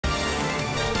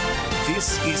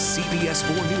This is CBS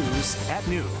 4 News at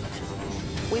noon.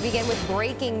 We begin with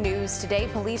breaking news today.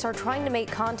 Police are trying to make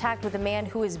contact with a man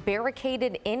who is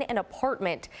barricaded in an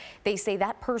apartment. They say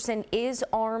that person is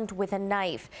armed with a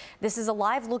knife. This is a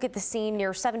live look at the scene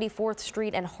near 74th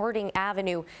Street and Harding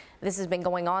Avenue. This has been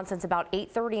going on since about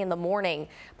 8:30 in the morning.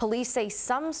 Police say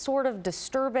some sort of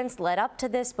disturbance led up to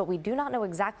this, but we do not know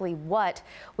exactly what.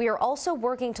 We are also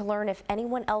working to learn if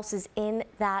anyone else is in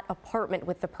that apartment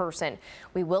with the person.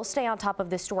 We will stay on top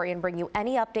of this story and bring you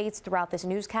any updates throughout this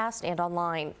newscast and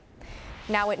online.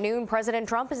 Now at noon, President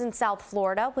Trump is in South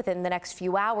Florida. Within the next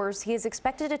few hours, he is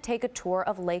expected to take a tour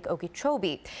of Lake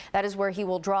Okeechobee. That is where he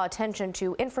will draw attention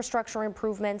to infrastructure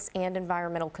improvements and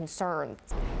environmental concerns.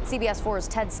 CBS 4's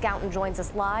Ted Scouten joins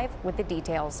us live with the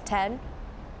details. Ted?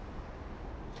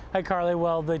 Hi, Carly.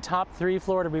 Well, the top three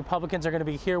Florida Republicans are going to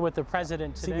be here with the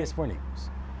president today. CBS 4 News.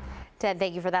 Ted,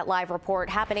 thank you for that live report.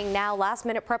 Happening now,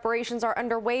 last-minute preparations are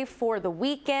underway for the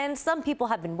weekend. Some people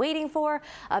have been waiting for,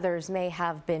 others may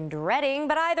have been dreading,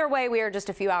 but either way, we are just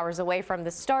a few hours away from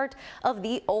the start of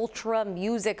the Ultra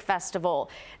Music Festival.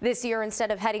 This year,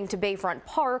 instead of heading to Bayfront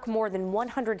Park, more than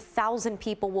 100,000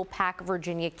 people will pack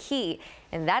Virginia Key.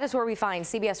 And that is where we find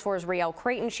CBS 4's Rielle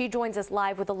Creighton. She joins us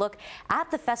live with a look at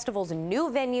the festival's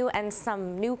new venue and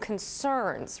some new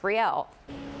concerns. Rielle.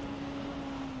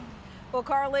 Well,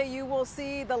 Carly, you will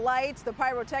see the lights, the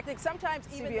pyrotechnics, sometimes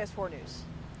even CBS 4 News.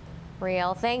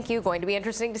 Rielle, thank you. Going to be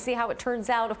interesting to see how it turns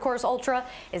out. Of course, Ultra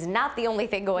is not the only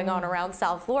thing going on around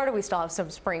South Florida. We still have some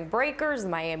spring breakers, the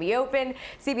Miami Open.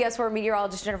 CBS 4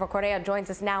 meteorologist Jennifer Correa joins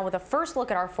us now with a first look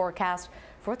at our forecast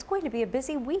for what's going to be a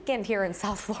busy weekend here in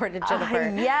South Florida, Jennifer.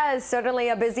 Yes, certainly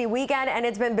a busy weekend, and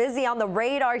it's been busy on the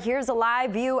radar. Here's a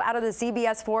live view out of the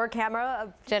CBS 4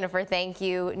 camera. Jennifer, thank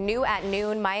you. New at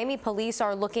noon, Miami police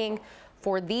are looking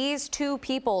for these two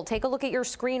people. Take a look at your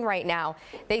screen right now.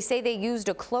 They say they used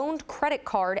a cloned credit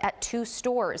card at two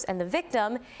stores, and the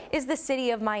victim is the city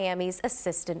of Miami's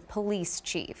assistant police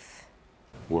chief.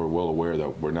 We're well aware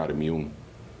that we're not immune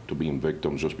to being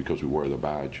victims just because we wear the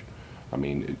badge. I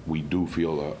mean, we do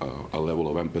feel a level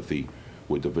of empathy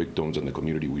with the victims and the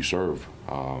community we serve,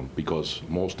 because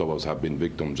most of us have been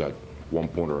victims at one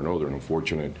point or another, and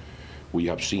unfortunately, we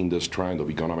have seen this trend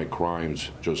of economic crimes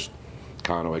just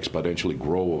kind of exponentially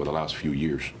grow over the last few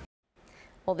years.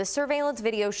 Well, this surveillance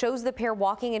video shows the pair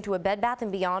walking into a Bed Bath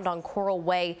 & Beyond on Coral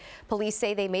Way. Police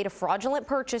say they made a fraudulent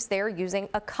purchase there using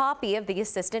a copy of the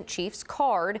assistant chief's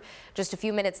card. Just a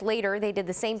few minutes later, they did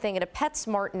the same thing at a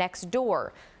PetSmart next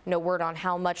door. No word on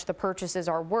how much the purchases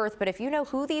are worth, but if you know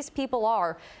who these people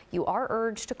are, you are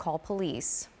urged to call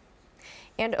police.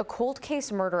 And a cold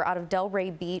case murder out of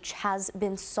Delray Beach has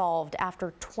been solved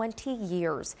after 20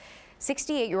 years.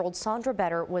 68-year-old Sandra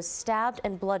Better was stabbed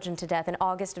and bludgeoned to death in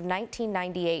August of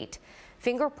 1998.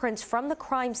 Fingerprints from the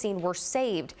crime scene were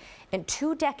saved, and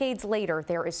 2 decades later,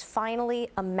 there is finally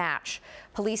a match.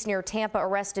 Police near Tampa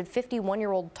arrested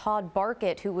 51-year-old Todd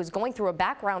Barkett, who was going through a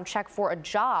background check for a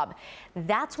job.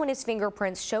 That's when his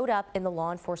fingerprints showed up in the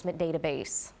law enforcement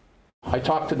database. I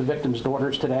talked to the victim's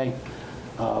daughters today.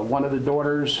 One of the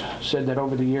daughters said that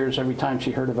over the years, every time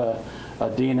she heard of a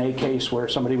DNA case where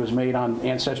somebody was made on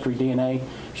Ancestry DNA,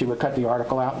 she would cut the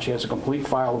article out, and she has a complete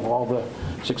file of all the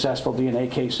successful DNA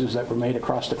cases that were made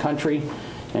across the country,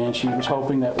 and she was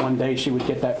hoping that one day she would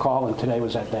get that call, and today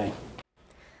was that day.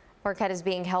 Barkett is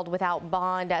being held without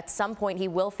bond. At some point, he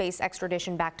will face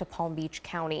extradition back to Palm Beach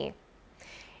County.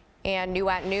 And new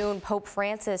at noon, Pope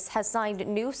Francis has signed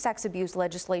new sex abuse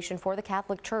legislation for the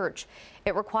Catholic Church.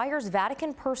 It requires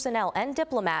Vatican personnel and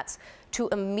diplomats to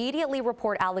immediately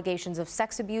report allegations of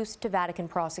sex abuse to Vatican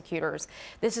prosecutors.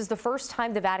 This is the first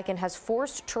time the Vatican has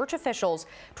forced church officials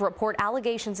to report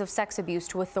allegations of sex abuse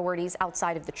to authorities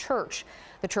outside of the church.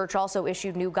 The church also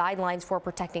issued new guidelines for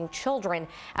protecting children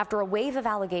after a wave of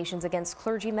allegations against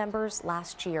clergy members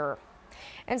last year.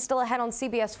 And still ahead on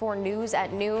CBS 4 News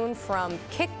at noon, from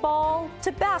kickball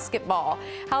to basketball,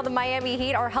 how the Miami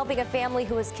Heat are helping a family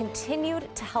who has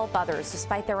continued to help others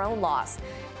despite their own loss.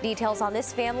 Details on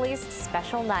this family's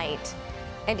special night.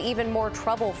 And even more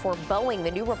trouble for Boeing.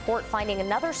 The new report finding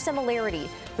another similarity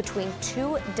between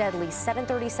 2 deadly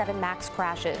 737 MAX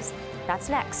crashes. That's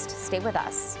next. Stay with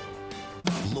us.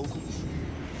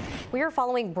 We are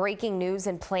following breaking news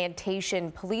in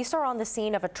Plantation. Police are on the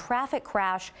scene of a traffic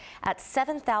crash at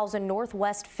 7000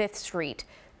 Northwest 5th Street.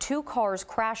 2 cars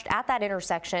crashed at that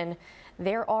intersection.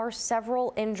 There are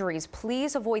several injuries.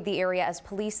 Please avoid the area as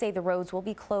police say the roads will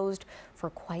be closed for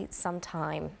quite some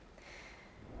time.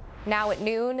 Now at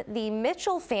noon, the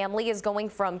Mitchell family is going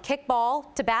from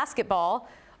kickball to basketball.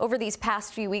 Over these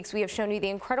past few weeks, we have shown you the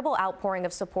incredible outpouring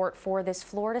of support for this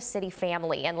Florida City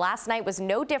family. And last night was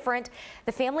no different.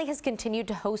 The family has continued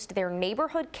to host their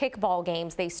neighborhood kickball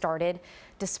games they started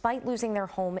despite losing their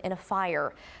home in a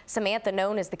fire. Samantha,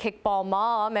 known as the kickball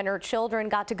mom, and her children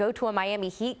got to go to a Miami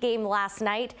Heat game last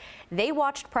night. They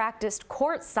watched practice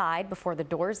courtside before the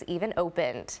doors even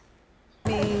opened.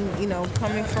 You know,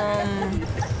 coming from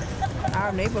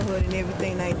our neighborhood and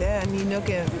everything like that, I mean, you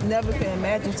never can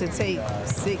imagine to take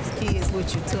 6 kids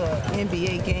with you to an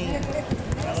NBA game.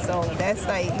 So that's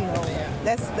like, you know,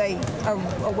 that's like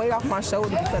a weight off my shoulder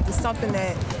because it's something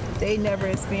that they never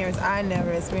experienced, I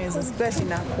never experienced, especially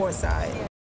not courtside.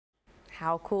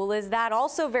 How cool is that?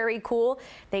 Also very cool,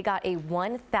 they got a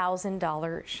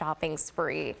 $1,000 shopping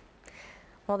spree.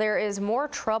 Well, there is more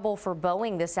trouble for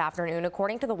Boeing this afternoon.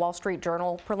 According to the Wall Street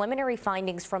Journal, preliminary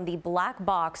findings from the black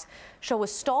box show a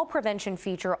stall prevention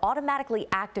feature automatically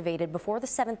activated before the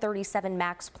 737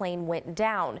 MAX plane went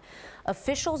down.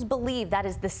 Officials believe that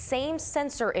is the same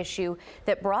sensor issue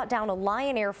that brought down a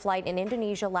Lion Air flight in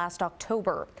Indonesia last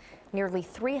October. Nearly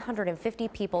 350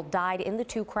 people died in the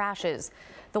 2 crashes.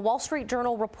 The Wall Street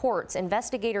Journal reports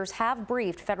investigators have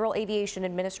briefed Federal Aviation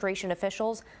Administration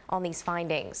officials on these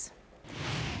findings.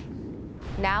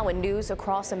 Now in news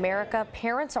across America,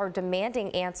 parents are demanding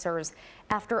answers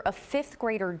after a 5th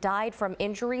grader died from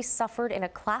injuries suffered in a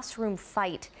classroom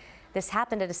fight. This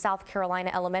happened at a South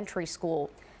Carolina elementary school.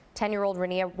 10-year-old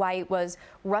Renia White was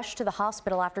rushed to the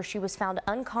hospital after she was found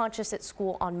unconscious at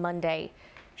school on Monday.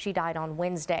 She died on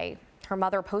Wednesday. Her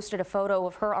mother posted a photo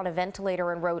of her on a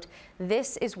ventilator and wrote,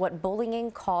 "This is what bullying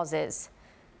causes."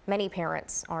 Many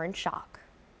parents are in shock.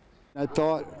 I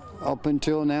thought up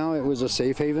until now it was a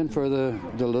safe haven for the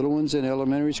little ones in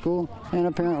elementary school, and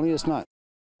apparently it's not.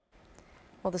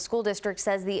 Well, the school district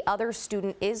says the other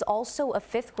student is also a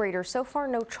 5th grader. So far,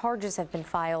 no charges have been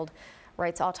filed.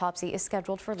 Wright's autopsy is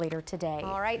scheduled for later today.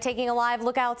 All right, taking a live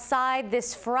look outside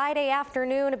this Friday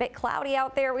afternoon, a bit cloudy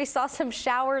out there. We saw some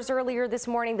showers earlier this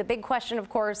morning. The big question, of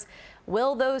course,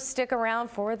 will those stick around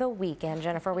for the weekend?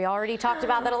 Jennifer, we already talked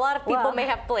about that a lot of people may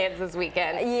have plans this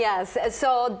weekend. Yes,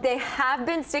 so they have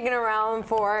been sticking around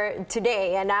for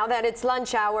today, and now that it's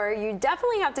lunch hour, you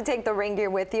definitely have to take the rain gear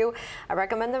with you. I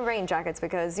recommend the rain jackets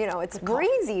because, you know, it's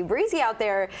breezy out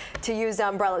there to use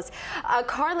umbrellas.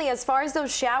 Carly, as far as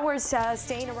those showers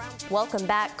staying around. Welcome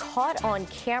back. Caught on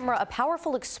camera, a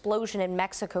powerful explosion in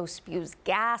Mexico spews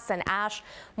gas and ash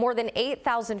more than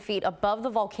 8,000 feet above the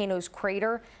volcano's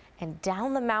crater and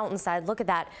down the mountainside. Look at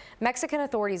that. Mexican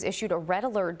authorities issued a red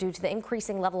alert due to the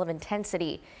increasing level of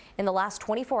intensity. In the last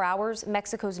 24 hours,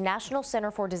 Mexico's National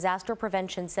Center for Disaster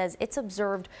Prevention says it's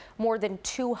observed more than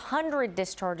 200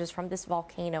 discharges from this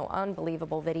volcano.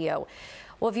 Unbelievable video.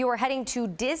 Well, if you are heading to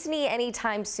Disney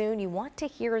anytime soon, you want to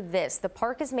hear this. The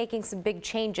park is making some big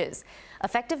changes.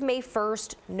 Effective May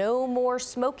 1st, no more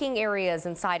smoking areas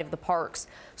inside of the parks.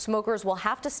 Smokers will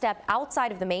have to step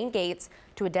outside of the main gates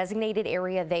to a designated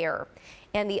area there.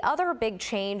 And the other big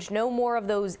change, no more of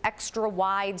those extra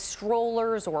wide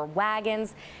strollers or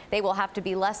wagons. They will have to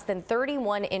be less than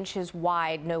 31 inches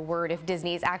wide. No word if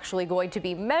Disney is actually going to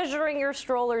be measuring your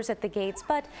strollers at the gates,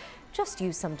 but just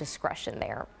use some discretion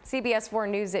there. CBS 4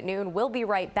 News at noon. We'll be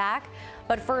right back.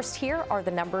 But first, here are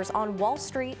the numbers on Wall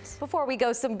Street. Before we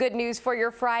go, some good news for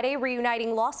your Friday.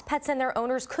 Reuniting lost pets and their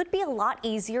owners could be a lot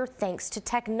easier thanks to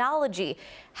technology.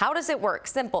 How does it work?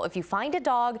 Simple. If you find a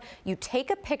dog, you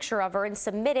take a picture of her and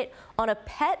submit it on a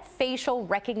pet facial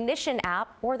recognition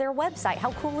app or their website.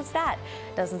 How cool is that?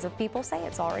 Dozens of people say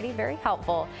it's already very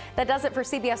helpful. That does it for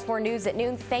CBS 4 News at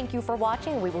noon. Thank you for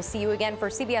watching. We will see you again for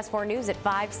CBS 4 News at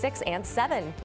 5, 6, and 7.